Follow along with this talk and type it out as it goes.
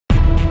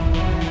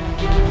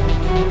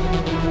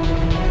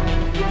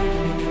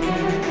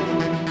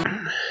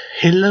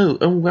Hello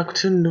and welcome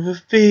to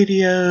another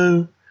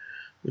video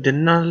with the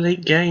Nolly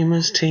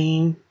Gamers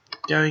team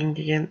going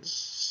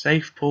against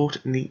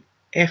Safeport in the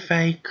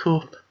FA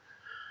Cup.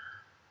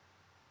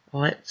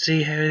 Let's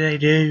see how they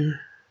do.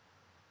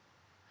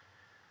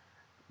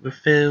 We're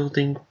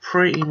fielding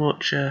pretty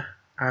much a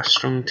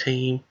strong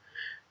team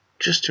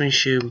just to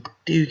ensure we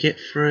do get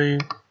through.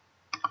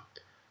 I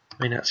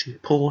mean, that's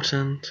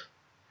important.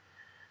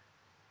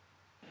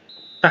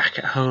 Back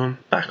at home,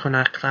 back on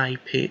our clay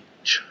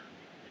pitch.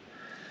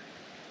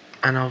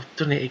 And I've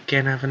done it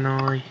again, haven't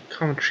I?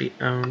 Commentary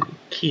on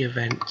key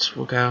events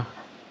will go.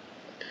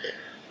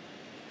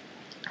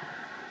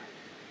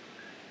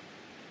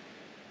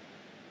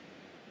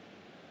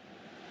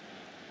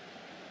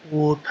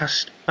 Ward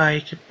past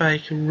Baker,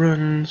 Baker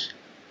runs.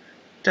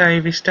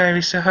 Davis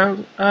at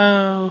home.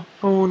 Oh,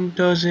 Horn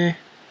does it.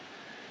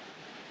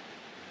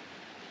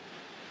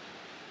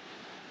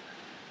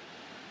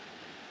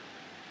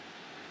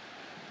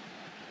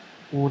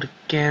 Ward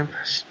again,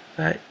 past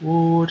back,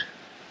 Ward.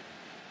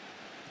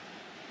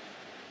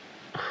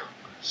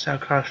 So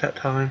close that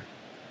time.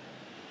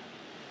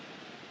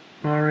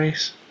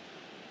 Morris.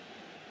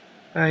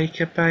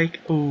 Baker.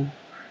 Ooh.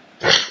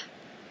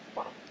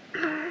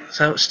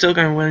 So it's still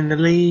going well in the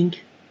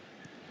league.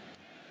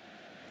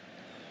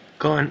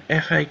 Got an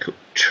FA Cup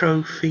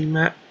trophy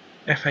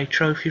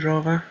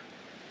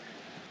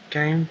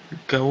game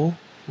goal.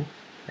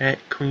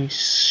 Coming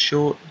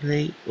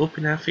shortly up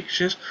in our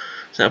fixtures.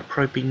 So that'll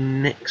probably be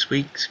next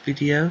week's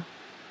video.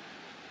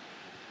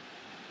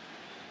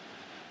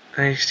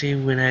 And you see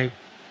when I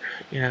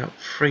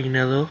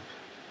 3-0 up.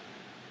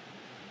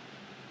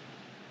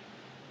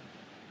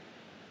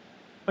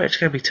 But it's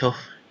gonna be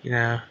tough,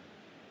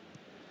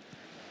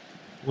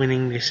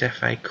 winning this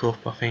FA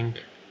Cup, I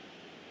think.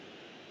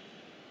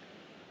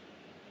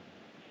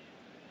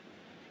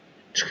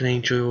 Just gonna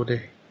enjoy all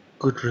the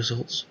good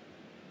results.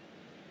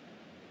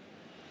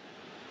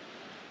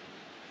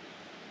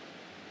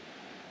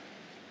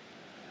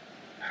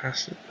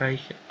 Pass it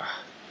Baker.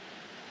 Oh.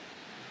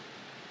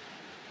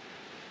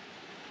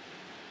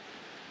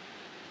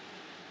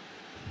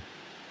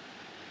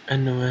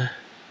 Another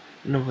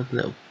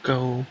little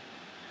goal.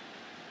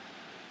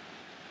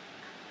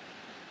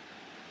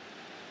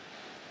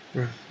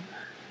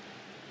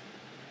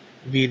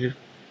 Review the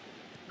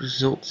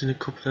results in a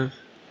couple of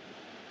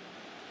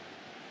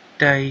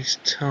days'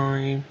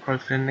 time.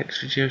 Probably for the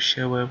next video,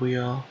 show where we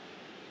are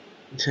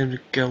in terms of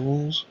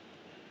goals.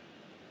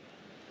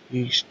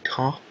 Use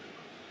top.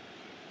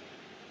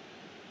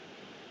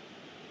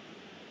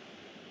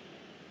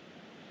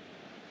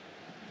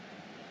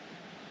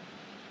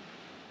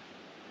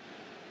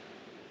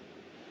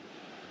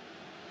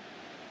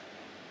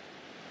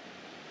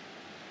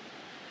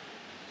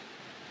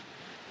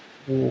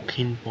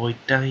 Walking by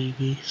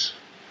Davies.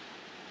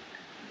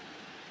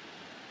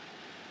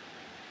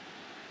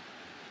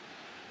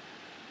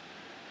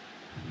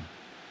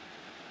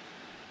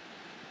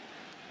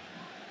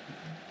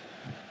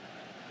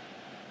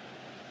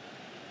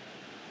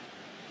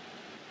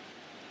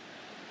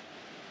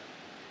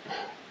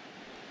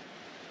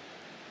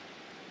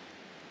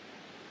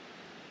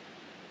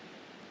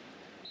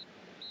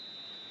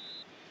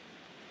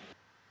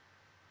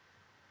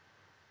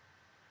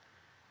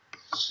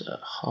 So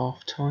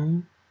half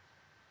time.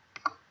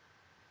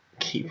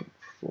 Keep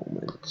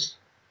performance.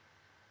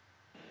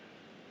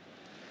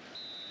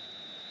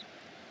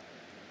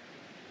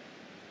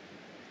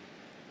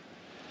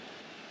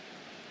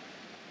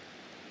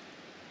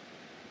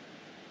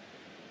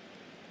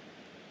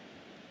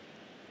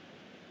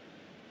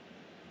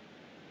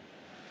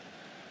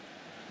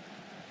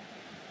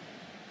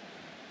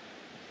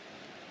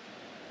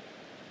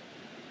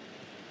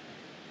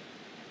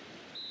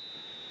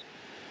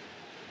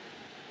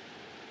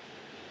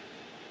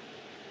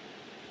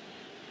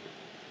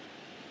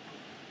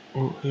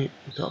 Oh, we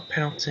got a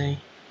penalty.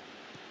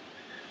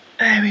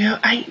 There we go,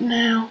 8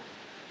 now.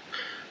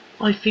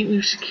 I think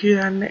we've secured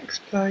our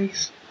next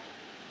place.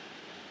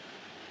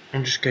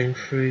 I'm just going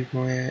through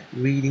my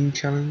reading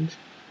challenge.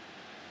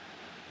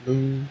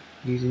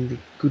 Using the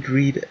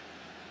Goodreader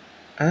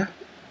app.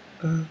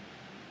 And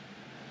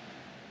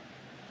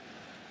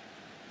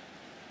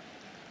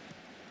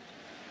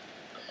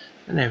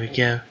there we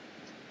go.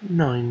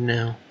 9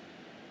 now.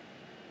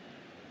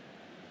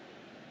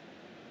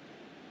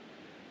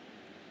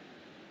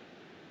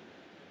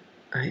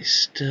 And it's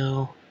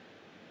still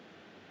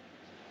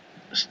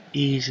just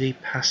easily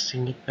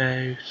passing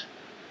about.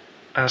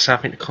 Also, I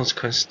think the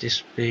consequence of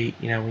this would be,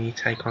 when you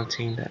take on a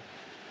team that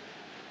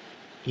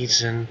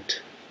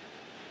isn't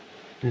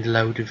in the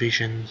low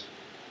divisions.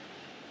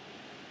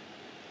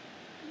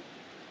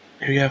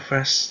 Here we go for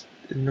us,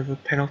 another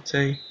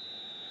penalty.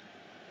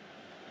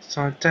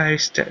 So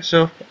Dave steps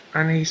up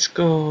and he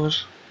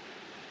scores.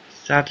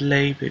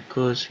 Sadly,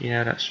 because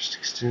that's just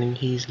extending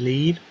his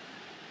lead.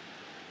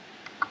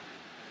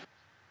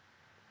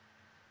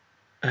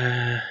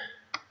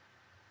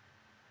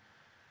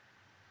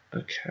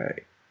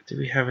 Okay, do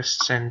we have a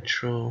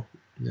central?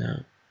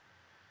 No.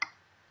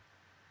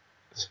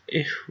 So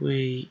if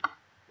we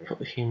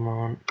put him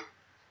on,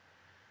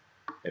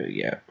 There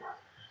we go.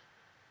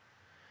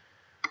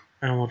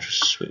 And we'll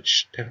just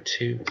switch them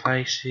 2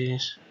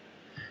 places.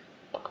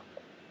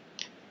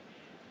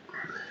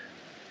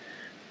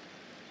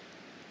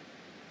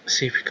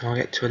 See if we can't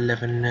get to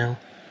 11-0.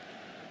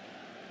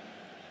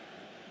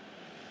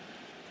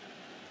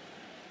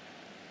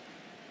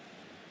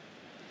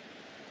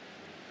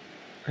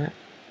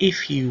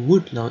 If you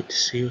would like to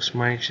see us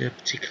manage a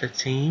particular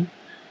team,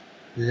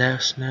 let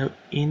us know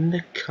in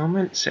the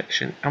comment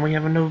section. And we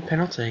have another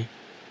penalty.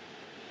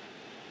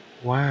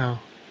 Wow.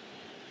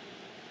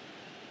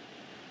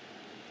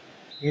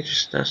 Yeah,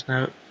 just let us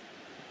know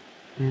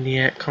in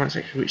the comment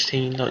section which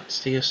team you'd like to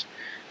see us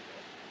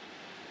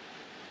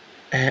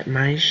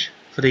manage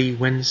for the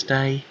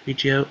Wednesday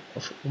video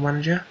of Football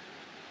Manager.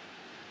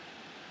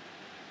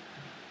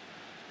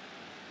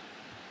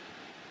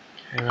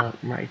 Okay, well,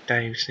 Matty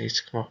Davis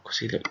needs to come off because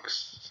he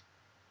looks...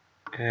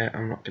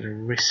 I'm not going to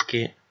risk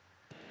it.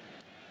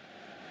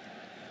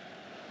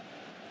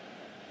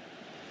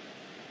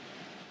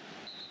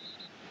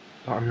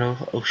 I don't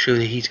know. Oh,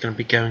 surely he's going to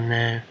be going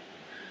now.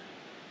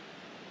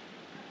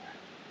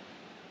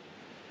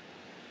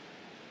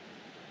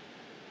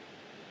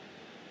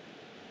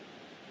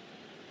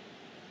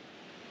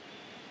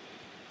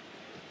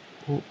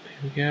 Oh, here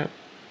we go.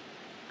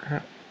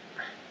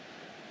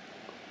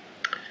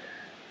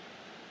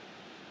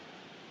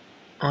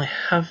 I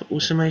have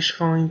also managed to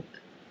find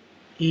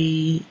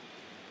a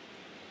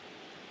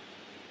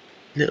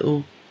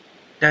little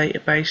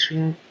database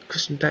thing,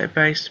 custom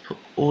database to put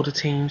all the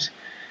teams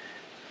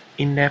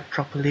in their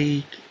proper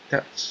league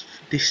that's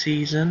for this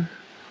season.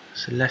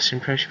 So less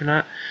impression for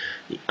that.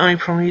 The only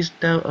problem is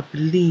though, I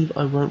believe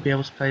I won't be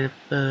able to play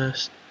the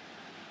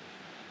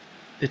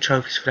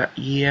trophies for that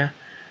year.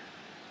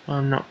 Well,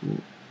 I'm not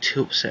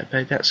too upset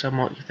about that, so I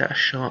might give that a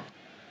shot.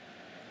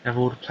 Have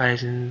all the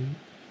players in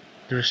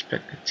the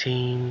respective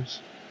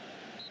teams.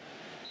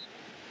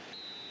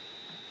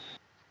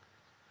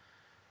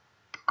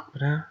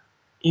 But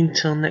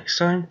until next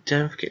time,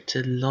 don't forget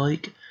to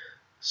like,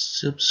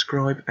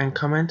 subscribe and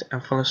comment,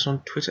 and follow us on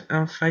Twitter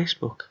and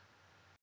Facebook.